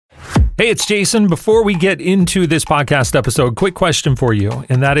Hey, it's Jason. Before we get into this podcast episode, quick question for you,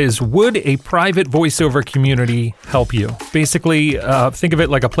 and that is, would a private voiceover community help you? Basically, think of it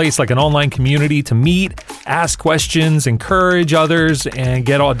like a place, like an online community to meet, ask questions, encourage others, and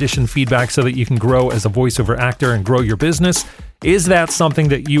get audition feedback so that you can grow as a voiceover actor and grow your business. Is that something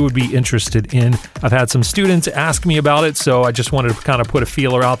that you would be interested in? I've had some students ask me about it, so I just wanted to kind of put a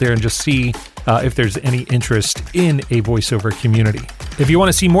feeler out there and just see if there's any interest in a voiceover community. If you want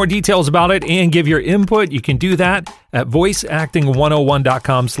to see more details about it and give your input, you can do that at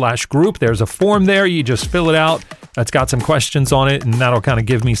voiceacting101.com/group. There's a form there. You just fill it out. It's got some questions on it, and that'll kind of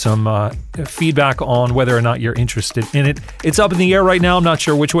give me some feedback on whether or not you're interested in it. It's up in the air right now. I'm not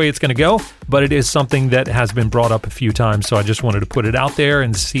sure which way it's going to go, but it is something that has been brought up a few times, so I just wanted to put it out there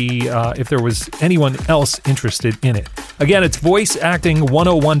and see if there was anyone else interested in it. Again, it's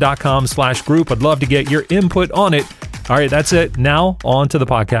voiceacting101.com/group. I'd love to get your input on it. All right, that's it. Now, on to the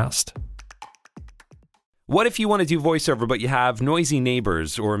podcast. What if you want to do voiceover, but you have noisy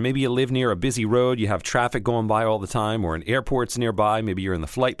neighbors, or maybe you live near a busy road, you have traffic going by all the time, or an airport's nearby, maybe you're in the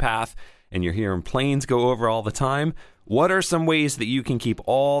flight path, and you're hearing planes go over all the time? What are some ways that you can keep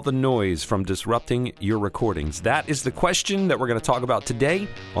all the noise from disrupting your recordings? That is the question that we're going to talk about today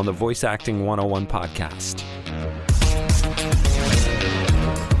on the Voice Acting 101 podcast.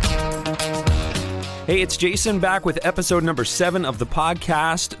 Hey, it's Jason back with episode number 7 of the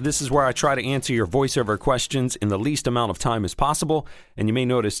podcast. This is where I try to answer your voiceover questions in the least amount of time as possible. And you may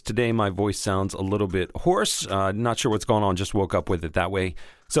notice today my voice sounds a little bit hoarse. Not sure what's going on, just woke up with it that way.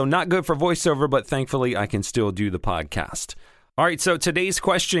 So not good for voiceover, but thankfully I can still do the podcast. All right, so today's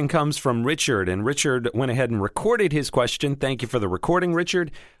question comes from Richard, and Richard went ahead and recorded his question. Thank you for the recording,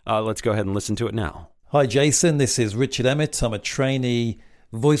 Richard. Let's go ahead and listen to it now. Hi, Jason. This is Richard Emmett. I'm a trainee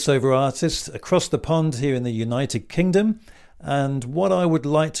voiceover artist across the pond here in the United Kingdom. And what I would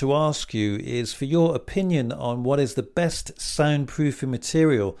like to ask you is for your opinion on what is the best soundproofing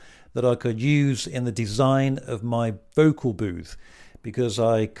material that I could use in the design of my vocal booth, because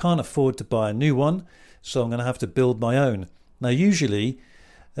I can't afford to buy a new one, so I'm going to have to build my own. Now, usually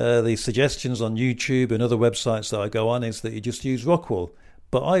the suggestions on YouTube and other websites that I go on is that you just use Rockwool.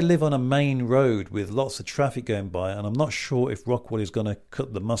 But I live on a main road with lots of traffic going by, and I'm not sure if Rockwool is going to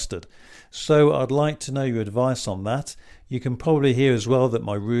cut the mustard. So I'd like to know your advice on that. You can probably hear as well that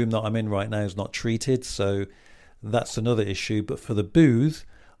my room that I'm in right now is not treated, so that's another issue. But for the booth,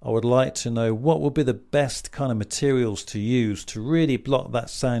 I would like to know what would be the best kind of materials to use to really block that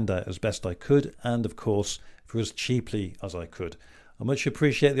sound out as best I could, and of course for as cheaply as I could. I much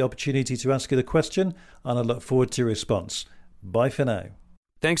appreciate the opportunity to ask you the question, and I look forward to your response. Bye for now.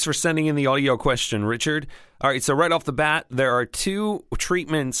 Thanks for sending in the audio question, Richard. All right, so right off the bat, there are 2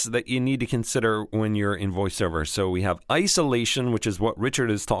 treatments that you need to consider when you're in voiceover. So we have isolation, which is what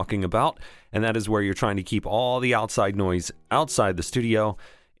Richard is talking about, and that is where you're trying to keep all the outside noise outside the studio.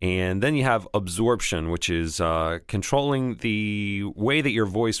 And then you have absorption, which is controlling the way that your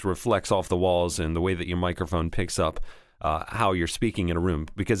voice reflects off the walls and the way that your microphone picks up how you're speaking in a room.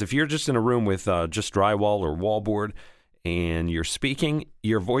 Because if you're just in a room with just drywall or wallboard, and you're speaking,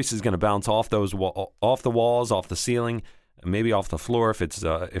 your voice is going to bounce off those off the walls, off the ceiling, maybe off the floor if it's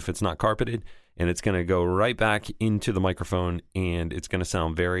not carpeted, and it's going to go right back into the microphone, and it's going to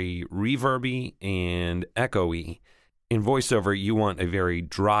sound very reverby and echoey. In voiceover, you want a very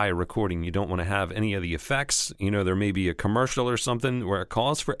dry recording. You don't want to have any of the effects. You know, there may be a commercial or something where it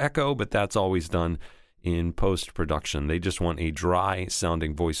calls for echo, but that's always done in post-production. They just want a dry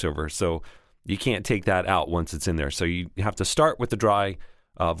sounding voiceover. So you can't take that out once it's in there. So you have to start with the dry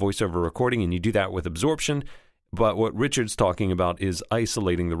voiceover recording, and you do that with absorption. But what Richard's talking about is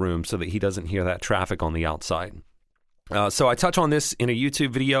isolating the room so that he doesn't hear that traffic on the outside. So I touch on this in a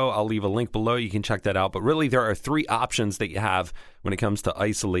YouTube video. I'll leave a link below. You can check that out. But really, there are 3 options that you have when it comes to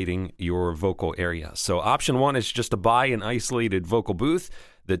isolating your vocal area. So option 1 is just to buy an isolated vocal booth.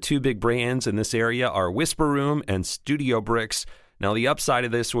 The 2 big brands in this area are Whisper Room and Studio Bricks. Now, the upside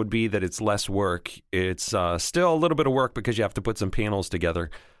of this would be that it's less work. It's still a little bit of work because you have to put some panels together,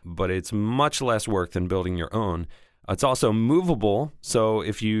 but it's much less work than building your own. It's also movable, so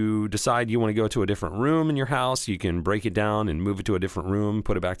if you decide you want to go to a different room in your house, you can break it down and move it to a different room,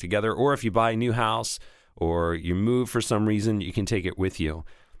 put it back together. Or if you buy a new house or you move for some reason, you can take it with you.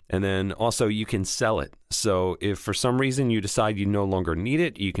 And then also you can sell it. So if for some reason you decide you no longer need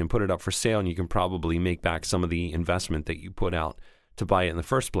it, you can put it up for sale, and you can probably make back some of the investment that you put out to buy it in the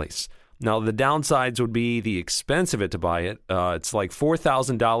first place. Now, the downsides would be the expense of it to buy it. It's like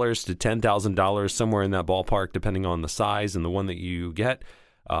 $4,000 to $10,000, somewhere in that ballpark, depending on the size and the one that you get.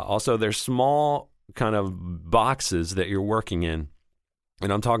 Also, there's small kind of boxes that you're working in.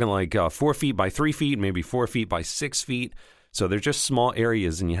 And I'm talking like 4 feet by 3 feet, maybe 4 feet by 6 feet. So they're just small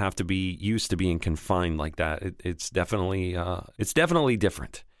areas, and you have to be used to being confined like that. It's definitely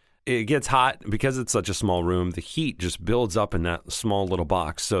different. It gets hot because it's such a small room. The heat just builds up in that small little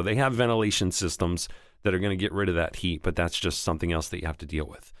box. So they have ventilation systems that are going to get rid of that heat, but that's just something else that you have to deal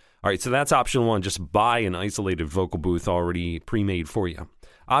with. All right, so that's option 1. Just buy an isolated vocal booth already pre-made for you.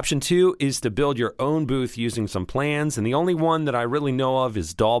 Option 2 is to build your own booth using some plans, and the only one that I really know of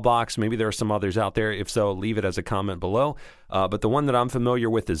is Dollbox. Maybe there are some others out there. If so, leave it as a comment below. But the one that I'm familiar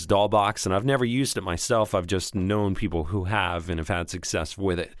with is Dollbox, and I've never used it myself. I've just known people who have and have had success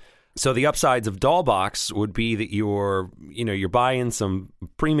with it. So the upsides of Dollbox would be that you're buying some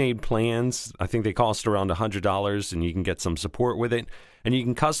pre-made plans. I think they cost around $100, and you can get some support with it. And you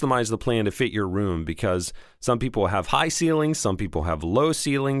can customize the plan to fit your room, because some people have high ceilings, some people have low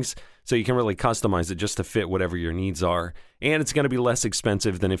ceilings. So you can really customize it just to fit whatever your needs are. And it's going to be less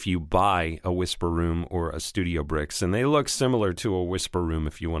expensive than if you buy a Whisper Room or a Studio Bricks. And they look similar to a Whisper Room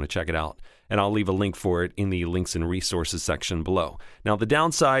if you want to check it out. And I'll leave a link for it in the links and resources section below. Now, the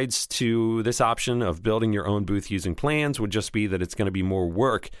downsides to this option of building your own booth using plans would just be that it's going to be more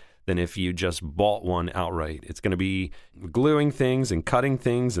work than if you just bought one outright. It's going to be gluing things and cutting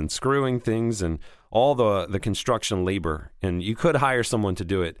things and screwing things and all the construction labor. And you could hire someone to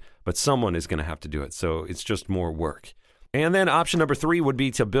do it, but someone is going to have to do it. So it's just more work. And then option number 3 would be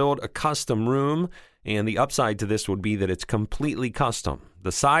to build a custom room. And the upside to this would be that it's completely custom.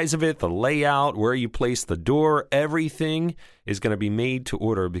 The size of it, the layout, where you place the door, everything is going to be made to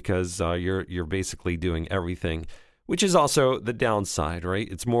order, because you're basically doing everything, which is also the downside, right?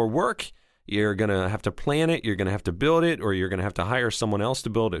 It's more work. You're going to have to plan it. You're going to have to build it, or you're going to have to hire someone else to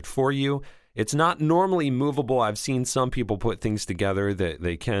build it for you. It's not normally movable. I've seen some people put things together that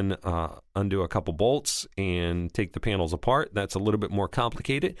they can undo a couple bolts and take the panels apart. That's a little bit more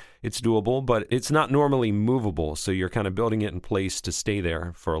complicated. It's doable, but it's not normally movable. So you're kind of building it in place to stay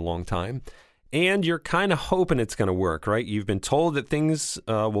there for a long time. And you're kind of hoping it's going to work, right? You've been told that things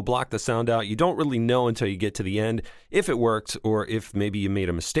will block the sound out. You don't really know until you get to the end if it worked, or if maybe you made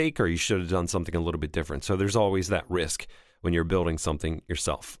a mistake, or you should have done something a little bit different. So there's always that risk when you're building something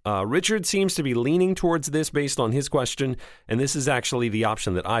yourself. Richard seems to be leaning towards this based on his question, and this is actually the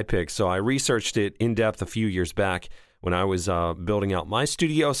option that I picked. So I researched it in depth a few years back when I was building out my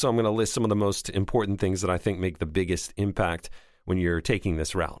studio. So I'm going to list some of the most important things that I think make the biggest impact when you're taking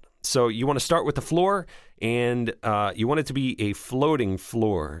this route. So you want to start with the floor, and you want it to be a floating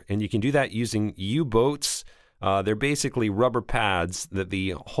floor, and you can do that using U-boats. They're basically rubber pads that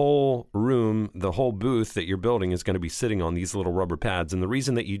the whole room, the whole booth that you're building is going to be sitting on, these little rubber pads. And the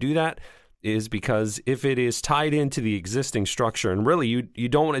reason that you do that is because if it is tied into the existing structure, and really you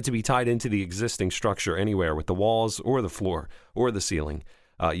don't want it to be tied into the existing structure anywhere with the walls or the floor or the ceiling.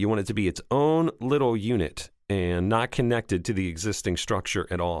 You want it to be its own little unit and not connected to the existing structure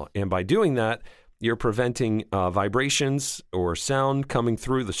at all. And by doing that, you're preventing vibrations or sound coming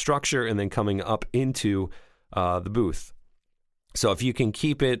through the structure and then coming up into the booth. So if you can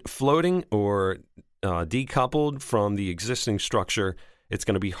keep it floating or decoupled from the existing structure, it's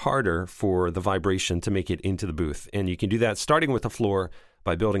going to be harder for the vibration to make it into the booth. And you can do that starting with the floor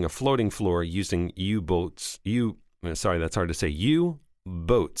by building a floating floor using U-boats. That's hard to say.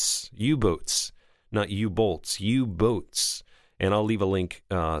 U-boats, not U-bolts, U-boats. And I'll leave a link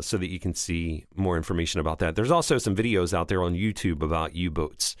so that you can see more information about that. There's also some videos out there on YouTube about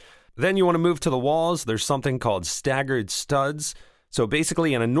U-boats. Then you want to move to the walls. There's something called staggered studs. So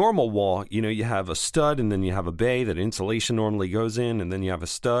basically in a normal wall, you have a stud and then you have a bay that insulation normally goes in, and then you have a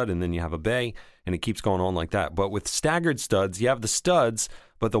stud and then you have a bay, and it keeps going on like that. But with staggered studs, you have the studs,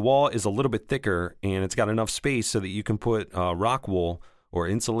 but the wall is a little bit thicker and it's got enough space so that you can put rock wool or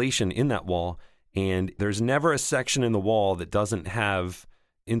insulation in that wall. And there's never a section in the wall that doesn't have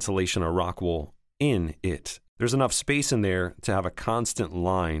insulation or rock wool in it. There's enough space in there to have a constant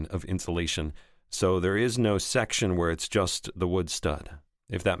line of insulation. So there is no section where it's just the wood stud,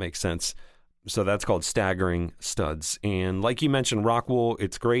 if that makes sense. So that's called staggering studs. And like you mentioned, rock wool,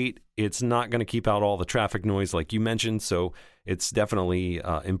 it's great. It's not going to keep out all the traffic noise like you mentioned. So it's definitely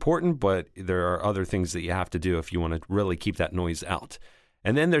important, but there are other things that you have to do if you want to really keep that noise out.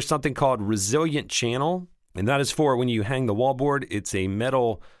 And then there's something called resilient channel. And that is for when you hang the wallboard. It's a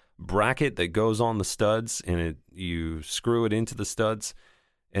metal bracket that goes on the studs, and you screw it into the studs,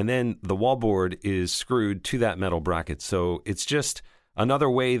 and then the wallboard is screwed to that metal bracket. So it's just another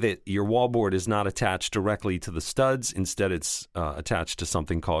way that your wallboard is not attached directly to the studs. Instead, it's attached to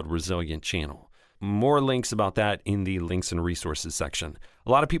something called resilient channel. more links about that in the links and resources section.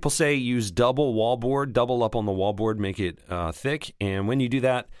 A lot of people say use double wallboard, double up on the wallboard, make it thick. And when you do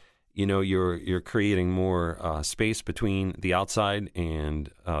that, you're creating more space between the outside and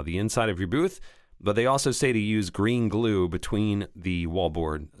the inside of your booth. But they also say to use green glue between the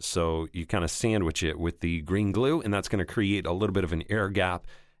wallboard. So you kind of sandwich it with the green glue, and that's going to create a little bit of an air gap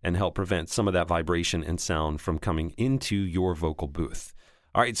and help prevent some of that vibration and sound from coming into your vocal booth.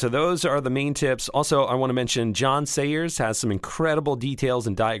 All right, so those are the main tips. Also, I want to mention John Sayers has some incredible details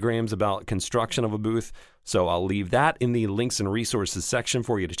and diagrams about construction of a booth. So I'll leave that in the links and resources section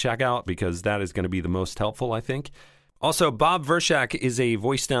for you to check out because that is going to be the most helpful, I think. Also, Bob Vershak is a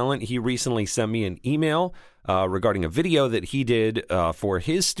voice talent. He recently sent me an email regarding a video that he did for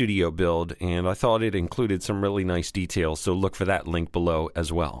his studio build, and I thought it included some really nice details, so look for that link below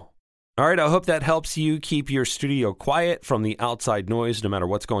as well. All right, I hope that helps you keep your studio quiet from the outside noise. No matter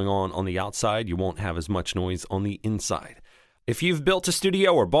what's going on the outside, you won't have as much noise on the inside. If you've built a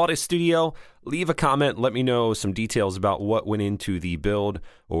studio or bought a studio, leave a comment. Let me know some details about what went into the build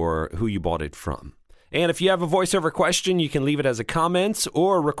or who you bought it from. And if you have a voiceover question, you can leave it as a comment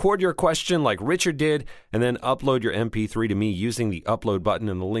or record your question like Richard did and then upload your MP3 to me using the upload button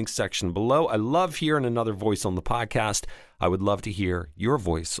in the links section below. I love hearing another voice on the podcast. I would love to hear your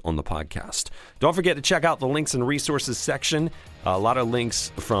voice on the podcast. Don't forget to check out the links and resources section. A lot of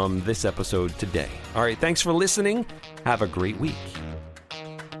links from this episode today. All right, thanks for listening. Have a great week.